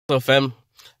So, family,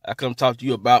 I come talk to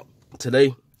you about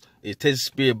today is test the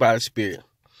spirit by the spirit.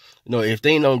 You know, if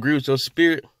things don't agree with your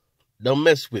spirit, don't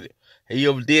mess with it. Have you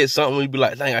ever did something where you be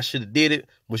like, dang, I should have did it,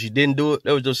 but you didn't do it?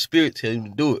 That was your spirit telling you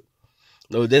to do it.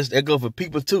 You know, that go for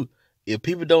people too. If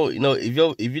people don't, you know, if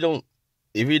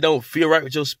you don't feel right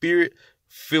with your spirit,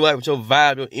 feel right with your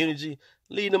vibe, your energy,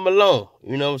 leave them alone.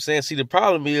 You know what I'm saying? See, the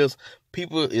problem is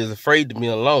people is afraid to be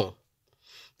alone.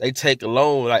 They take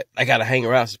alone, like, I gotta hang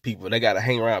around some people. They gotta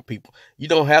hang around people. You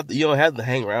don't have to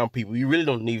hang around people. You really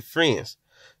don't need friends.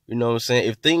 You know what I'm saying?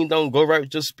 If things don't go right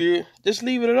with your spirit, just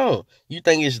leave it alone. You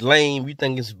think it's lame, you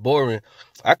think it's boring.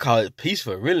 I call it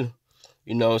peaceful, really.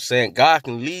 You know what I'm saying? God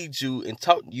can lead you and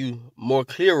talk to you more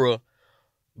clearer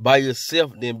by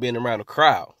yourself than being around a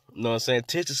crowd. You know what I'm saying?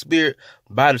 Test the spirit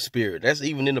by the spirit. That's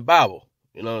even in the Bible.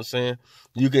 You know what I'm saying?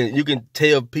 You can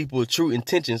tell people true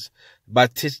intentions by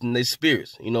testing their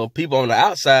spirits. You know, people on the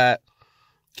outside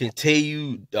can tell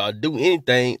you do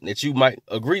anything that you might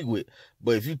agree with.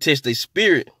 But if you test their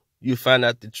spirit, you'll find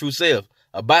out the true self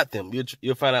about them.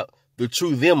 You'll find out the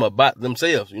true them about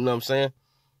themselves. You know what I'm saying?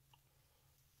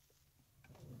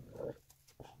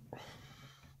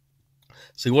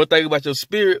 See, one thing about your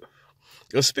spirit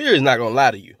is not going to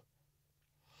lie to you.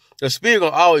 Your spirit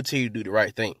going to always tell you to do the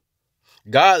right thing.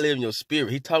 God lives in your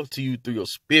spirit. He talks to you through your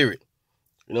spirit.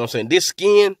 You know what I'm saying?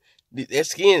 That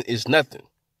skin is nothing.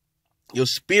 Your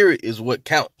spirit is what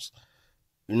counts.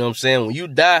 You know what I'm saying? When you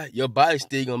die, your body's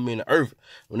still going to be in the earth.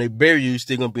 When they bury you, you're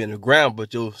still going to be in the ground,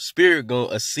 but your spirit going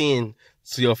to ascend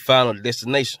to your final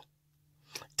destination.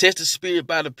 Test the spirit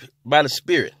by the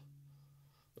spirit.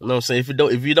 You know what I'm saying?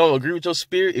 If you don't agree with your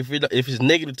spirit, if it's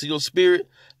negative to your spirit,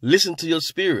 listen to your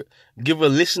spirit. Give a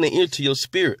listening ear to your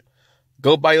spirit.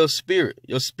 Go by your spirit.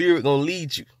 Your spirit gonna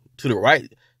lead you to the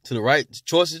right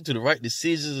choices, to the right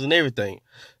decisions and everything.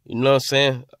 You know what I'm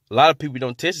saying? A lot of people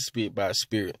don't test the spirit by the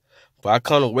spirit. But I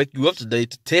come to wake you up today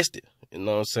to test it. You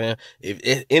know what I'm saying?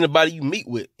 If anybody you meet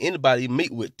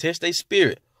with, test their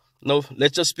spirit. No,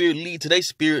 let your spirit lead to their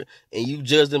spirit and you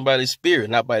judge them by their spirit,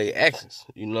 not by their actions.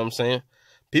 You know what I'm saying?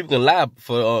 People can lie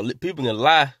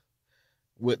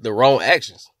with the wrong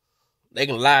actions. They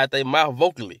can lie at their mouth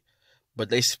vocally, but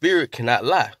their spirit cannot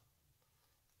lie.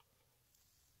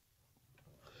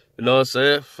 You know what I'm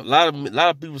saying? A lot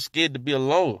of people scared to be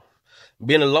alone.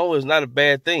 Being alone is not a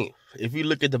bad thing. If you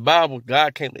look at the Bible,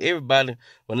 God came to everybody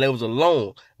when they was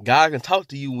alone. God can talk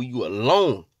to you when you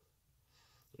alone.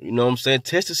 You know what I'm saying?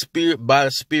 Test the spirit by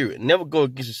the spirit. Never go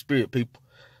against the spirit, people.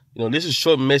 You know, this is a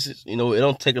short message. You know, it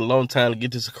don't take a long time to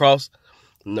get this across.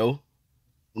 You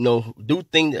know, do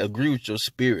things that agree with your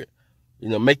spirit. You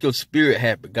know, make your spirit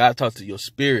happy. God talks to your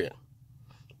spirit.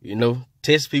 You know,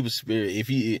 test people's spirit.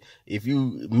 If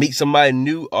you meet somebody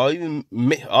new, or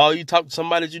you talk to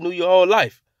somebody that you knew your whole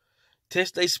life,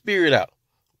 test their spirit out.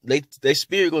 Their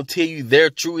spirit gonna tell you their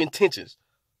true intentions.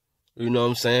 You know what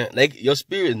I'm saying? Your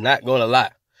spirit is not gonna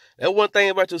lie. That's one thing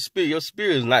about your spirit. Your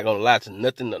spirit is not gonna lie to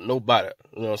nothing or nobody.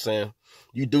 You know what I'm saying?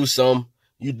 You do something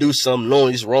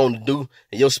knowing it's wrong to do,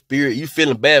 and your spirit, you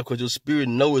feeling bad because your spirit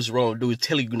know it's wrong to do. It's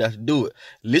telling you not to do it.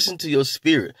 Listen to your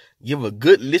spirit. Give a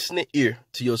good listening ear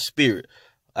to your spirit.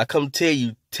 I come tell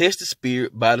you, test the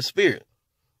spirit by the spirit.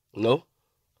 You know?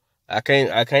 I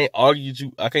can't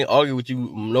argue with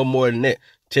you no more than that.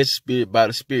 Test the spirit by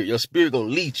the spirit. Your spirit gonna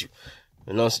lead you.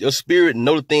 You know, your spirit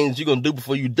know the things you're going to do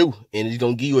before you do. And it's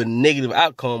going to give you a negative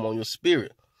outcome on your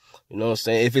spirit. You know what I'm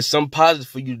saying? If it's something positive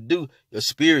for you to do, your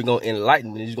spirit going to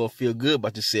enlighten and you're going to feel good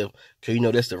about yourself. Because you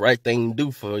know that's the right thing to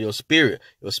do for your spirit.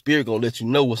 Your spirit going to let you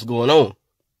know what's going on.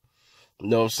 You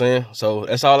know what I'm saying? So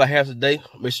that's all I have today.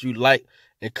 Make sure you like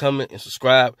and comment and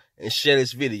subscribe and share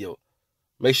this video.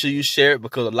 Make sure you share it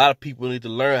because a lot of people need to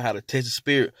learn how to test the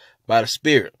spirit by the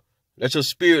spirit. Let your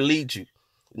spirit lead you.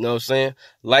 You know what I'm saying?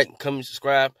 Like, comment,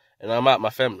 subscribe, and I'm out, my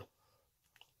family.